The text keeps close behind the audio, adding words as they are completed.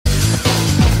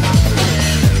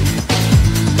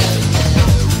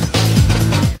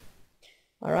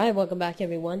Alright, welcome back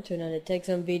everyone to another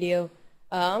TechZone video.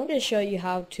 I'm going to show you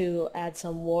how to add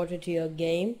some water to your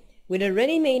game with a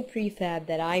ready-made prefab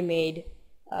that I made.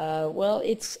 Well,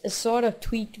 it's a sort of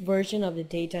tweaked version of the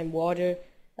daytime water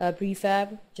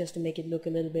prefab, just to make it look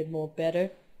a little bit more better.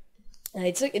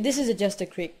 This is just a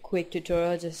quick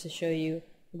tutorial just to show you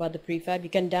about the prefab.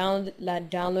 You can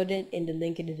download it in the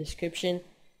link in the description.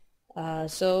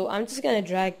 So I'm just going to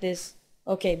drag this.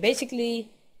 Okay, basically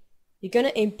you're going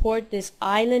to import this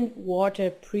island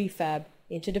water prefab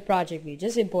into the project view.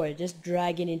 Just import it, just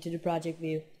drag it into the project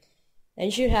view, and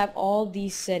you should have all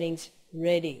these settings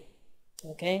ready.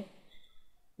 Okay,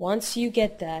 once you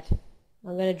get that,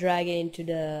 I'm going to drag it into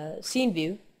the scene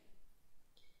view,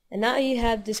 and now you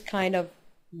have this kind of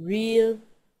real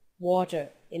water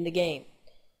in the game.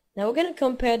 Now we're going to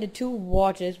compare the two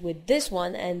waters with this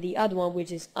one and the other one,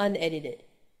 which is unedited.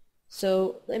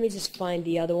 So let me just find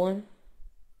the other one.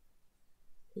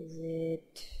 Is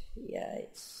it, yeah,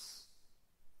 it's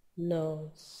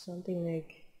no, something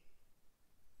like,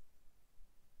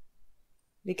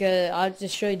 because I'll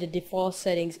just show you the default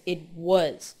settings it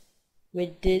was,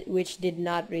 which did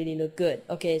not really look good.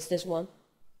 Okay, it's this one.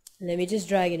 Let me just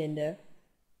drag it in there.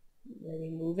 Let me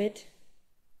move it,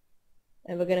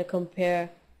 and we're gonna compare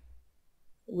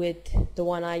with the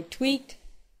one I tweaked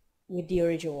with the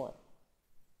original one.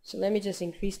 So let me just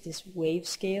increase this wave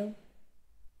scale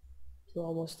to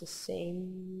almost the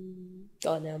same.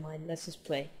 Oh, never mind, let's just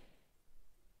play.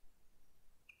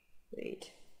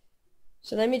 Wait.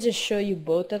 So let me just show you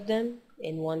both of them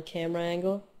in one camera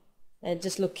angle, and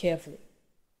just look carefully.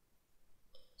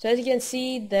 So as you can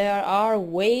see, there are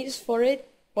waves for it,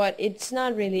 but it's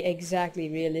not really exactly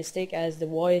realistic, as the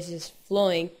water is just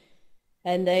flowing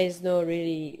and there is no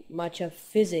really much of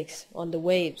physics on the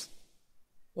waves,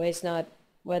 where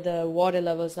the water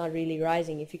level is not really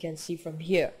rising. If you can see from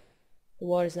here, the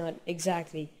water is not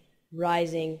exactly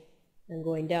rising and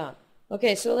going down.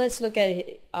 Okay, so let's look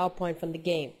at our point from the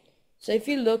game. So if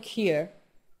you look here,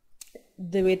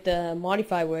 with the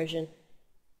modified version,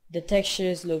 the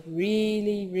textures look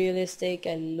really realistic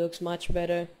and looks much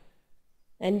better.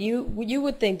 And you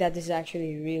would think that this is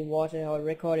actually real water or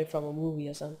recorded from a movie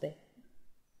or something.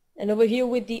 And over here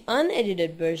with the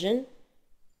unedited version,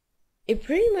 it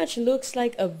pretty much looks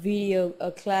like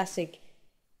a classic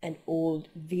an old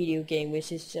video game,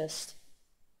 which is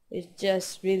it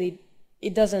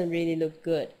doesn't really look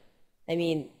good. I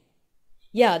mean,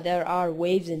 yeah, there are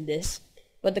waves in this,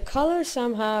 but the color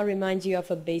somehow reminds you of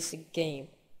a basic game,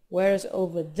 whereas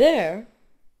over there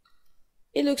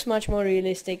it looks much more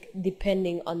realistic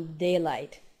depending on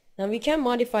daylight. Now we can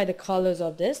modify the colors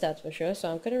of this, that's for sure, so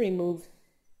I'm going to remove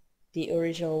the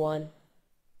original one,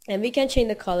 and we can change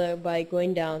the color by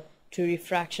going down to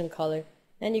refraction color,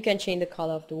 and you can change the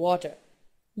color of the water.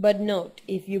 But note,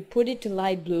 if you put it to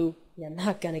light blue, you're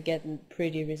not gonna get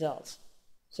pretty results.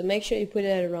 So make sure you put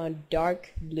it around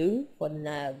dark blue for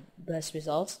the best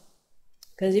results.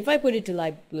 Because if I put it to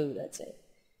light blue, that's it.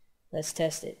 Let's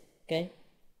test it, okay?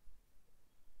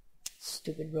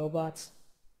 Stupid robots.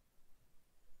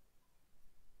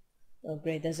 Oh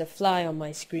great, there's a fly on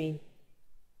my screen.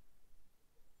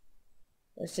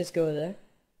 Let's just go there.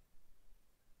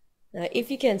 Now if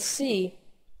you can see,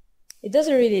 it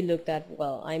doesn't really look that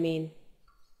well. I mean,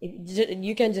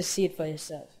 you can just see it for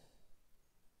yourself.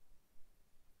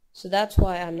 So that's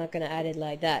why I'm not going to add it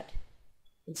like that.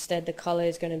 Instead, the color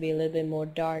is going to be a little bit more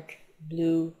dark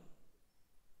blue.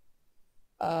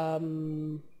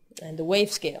 And the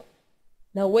wave scale.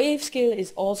 Now wave scale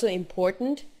is also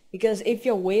important, because if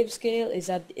your wave scale is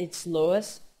at its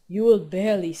lowest, you will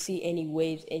barely see any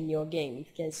waves in your game. You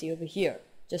can see over here,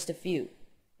 just a few.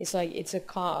 It's like it's a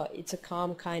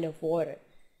calm kind of water.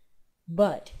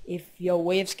 But if your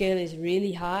wave scale is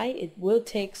really high, it will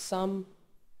take a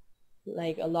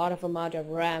lot of amount of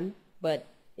RAM, but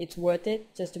it's worth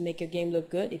it just to make your game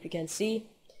look good. If you can see,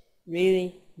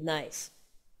 really nice.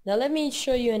 Now let me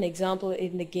show you an example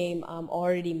in the game I'm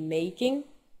already making.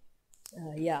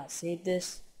 Yeah, save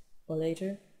this for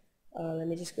later. Let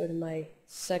me just go to my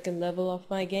second level of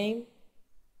my game.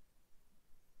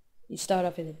 You start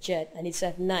off in a jet, and it's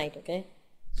at night, okay?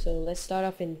 So let's start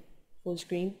off in full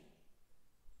screen.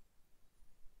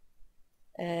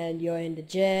 And you're in the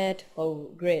jet.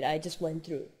 Oh great, I just went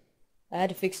through. I had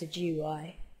to fix the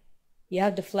GUI. You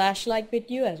have the flashlight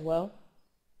with you as well.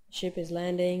 Ship is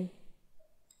landing.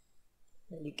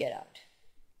 And you get out.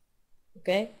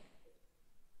 Okay?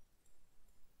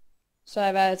 So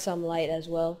I've added some light as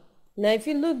well. Now if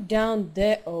you look down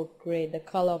there, oh great, the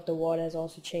color of the water has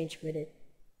also changed with it.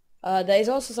 There is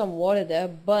also some water there,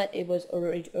 but it was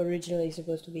originally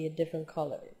supposed to be a different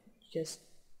color. Just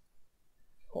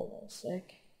hold on a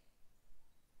sec.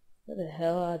 What the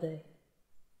hell are they?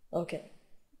 Okay.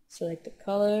 Select the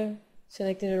color.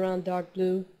 Select it around dark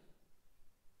blue.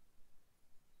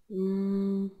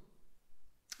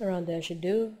 Around there should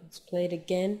do. Let's play it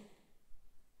again.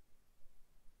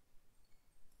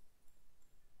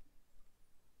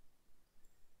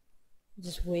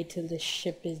 Just wait till the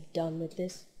ship is done with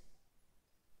this.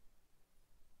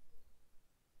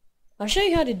 I'll show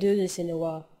you how to do this in a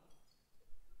while.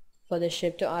 For the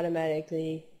ship to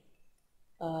automatically,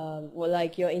 well,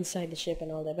 like you're inside the ship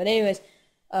and all that. But anyways,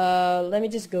 let me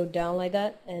just go down like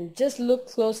that and just look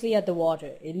closely at the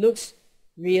water. It looks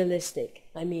realistic.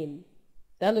 I mean,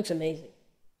 that looks amazing.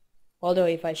 Although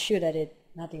if I shoot at it,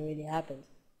 nothing really happens.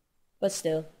 But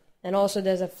still. And also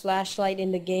there's a flashlight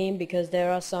in the game because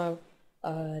there are some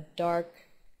dark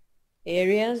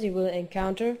areas you will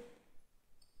encounter.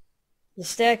 The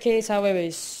staircase, however,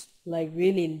 is like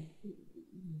really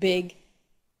big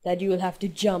that you will have to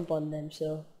jump on them,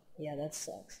 so yeah, that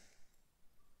sucks.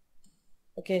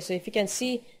 Okay, so if you can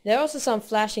see, there are also some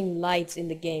flashing lights in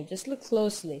the game. Just look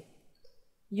closely.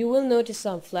 You will notice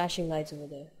some flashing lights over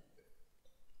there.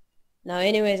 Now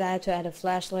anyways, I had to add a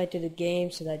flashlight to the game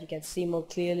so that you can see more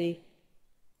clearly.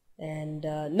 And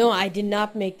no, I did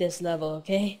not make this level,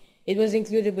 okay? It was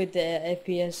included with the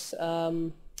FPS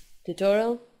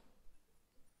tutorial,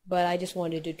 but I just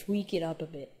wanted to tweak it up a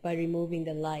bit by removing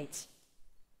the lights.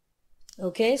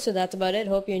 Okay, so that's about it.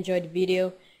 Hope you enjoyed the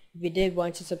video. If you did, why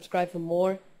don't you subscribe for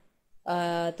more.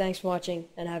 Thanks for watching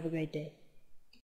and have a great day.